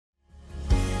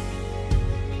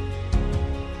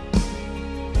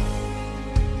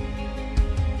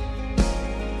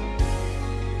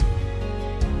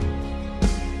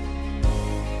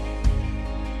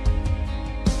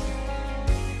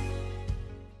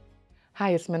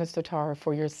Hi, it's Minister Tara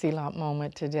for your Selah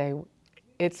moment today.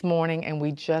 It's morning and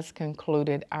we just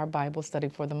concluded our Bible study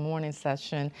for the morning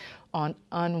session on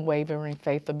unwavering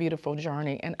faith, a beautiful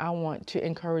journey. And I want to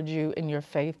encourage you in your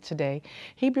faith today.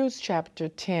 Hebrews chapter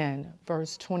 10,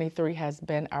 verse 23 has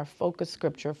been our focus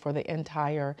scripture for the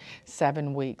entire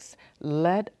 7 weeks.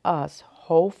 Let us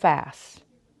hold fast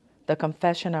the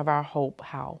confession of our hope,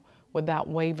 how? Without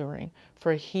wavering,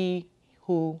 for he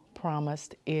who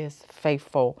promised is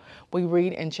faithful. We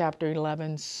read in chapter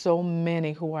 11, so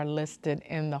many who are listed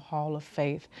in the hall of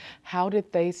faith. How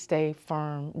did they stay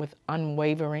firm with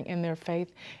unwavering in their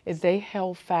faith? Is they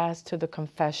held fast to the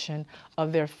confession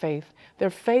of their faith.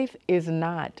 Their faith is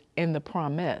not in the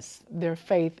promise. Their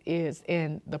faith is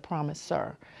in the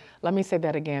promiser. Let me say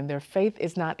that again. Their faith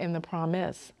is not in the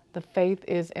promise. The faith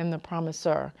is in the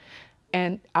promiser.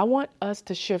 And I want us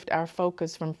to shift our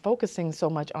focus from focusing so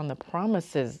much on the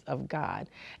promises of God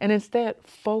and instead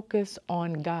focus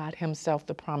on God himself,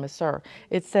 the promiser.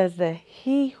 It says that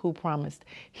he who promised,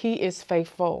 he is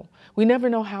faithful. We never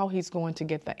know how he's going to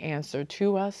get the answer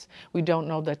to us. We don't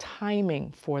know the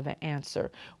timing for the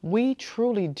answer. We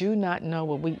truly do not know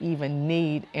what we even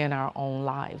need in our own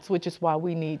lives, which is why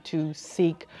we need to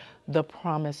seek the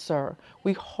promiser.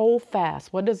 We hold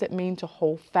fast. What does it mean to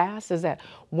hold fast? Is that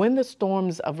when the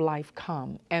storms of life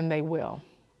come, and they will,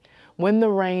 when the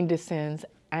rain descends,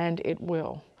 and it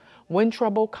will, when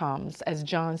trouble comes, as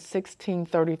John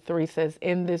 16:33 says,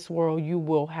 in this world you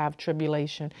will have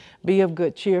tribulation. Be of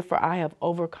good cheer, for I have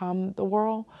overcome the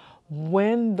world.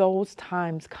 When those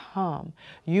times come,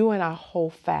 you and I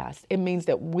hold fast. It means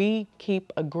that we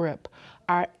keep a grip.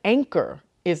 Our anchor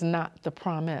is not the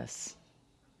promise.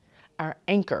 Our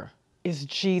anchor is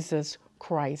Jesus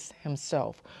Christ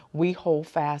himself. We hold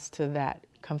fast to that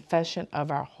confession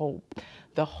of our hope.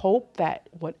 The hope that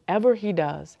whatever he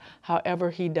does,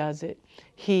 however he does it,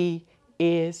 he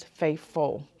is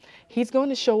faithful. He's going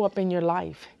to show up in your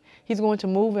life. He's going to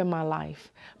move in my life.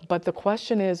 But the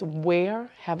question is, where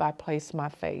have I placed my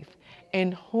faith?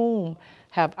 In whom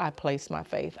have I placed my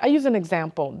faith? I use an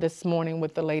example this morning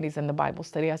with the ladies in the Bible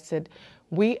study. I said,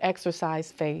 we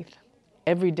exercise faith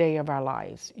every day of our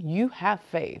lives. You have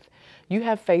faith. You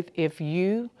have faith if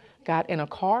you got in a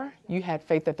car, you had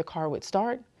faith that the car would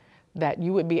start, that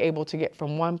you would be able to get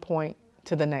from one point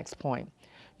to the next point.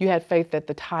 You had faith that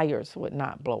the tires would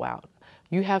not blow out.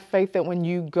 You have faith that when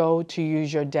you go to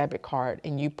use your debit card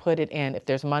and you put it in, if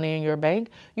there's money in your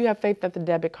bank, you have faith that the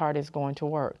debit card is going to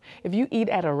work. If you eat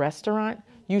at a restaurant,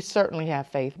 you certainly have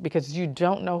faith because you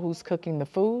don't know who's cooking the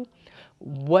food,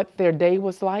 what their day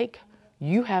was like.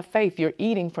 You have faith you're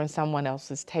eating from someone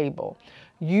else's table.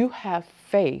 You have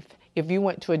faith if you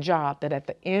went to a job that at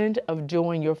the end of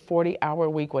doing your 40-hour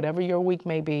week, whatever your week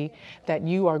may be, that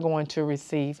you are going to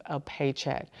receive a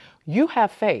paycheck. You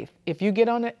have faith if you get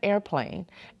on an airplane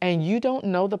and you don't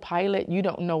know the pilot, you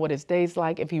don't know what his day's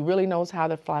like, if he really knows how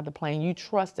to fly the plane, you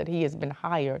trust that he has been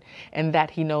hired and that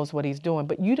he knows what he's doing.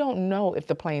 But you don't know if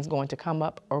the plane's going to come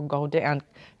up or go down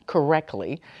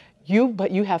correctly. But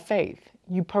you have faith.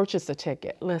 You purchase a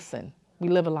ticket. Listen, we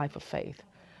live a life of faith.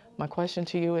 My question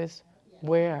to you is,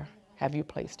 where have you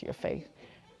placed your faith?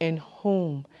 In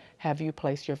whom have you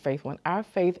placed your faith? When our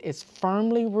faith is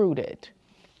firmly rooted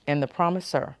in the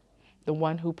promiser, the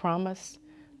one who promised,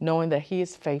 knowing that he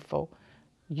is faithful,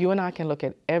 you and I can look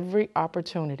at every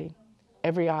opportunity,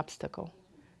 every obstacle,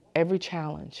 every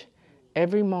challenge,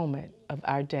 every moment of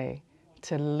our day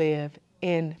to live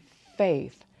in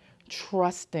faith,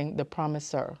 trusting the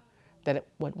promiser. That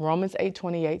what Romans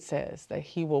 8:28 says, that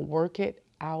he will work it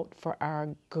out for our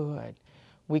good.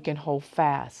 We can hold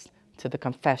fast to the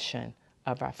confession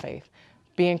of our faith.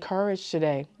 Be encouraged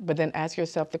today, but then ask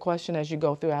yourself the question as you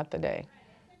go throughout the day,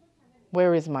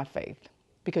 where is my faith?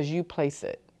 Because you place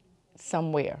it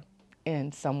somewhere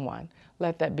in someone.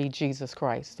 Let that be Jesus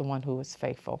Christ, the one who is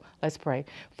faithful. Let's pray.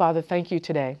 Father, thank you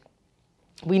today.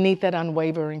 We need that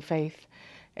unwavering faith.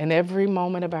 In every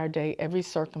moment of our day, every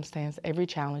circumstance, every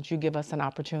challenge, you give us an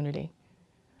opportunity.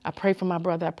 I pray for my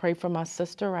brother, I pray for my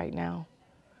sister right now,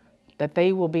 that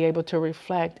they will be able to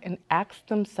reflect and ask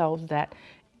themselves that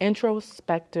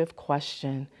introspective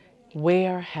question,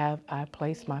 where have I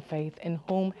placed my faith? In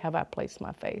whom have I placed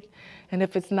my faith? And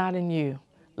if it's not in you,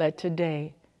 let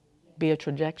today be a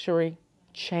trajectory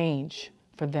change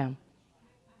for them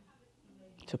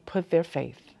to put their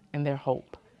faith and their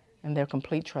hope and their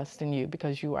complete trust in you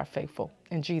because you are faithful.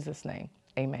 In Jesus' name,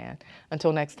 amen.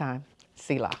 Until next time,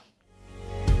 Selah.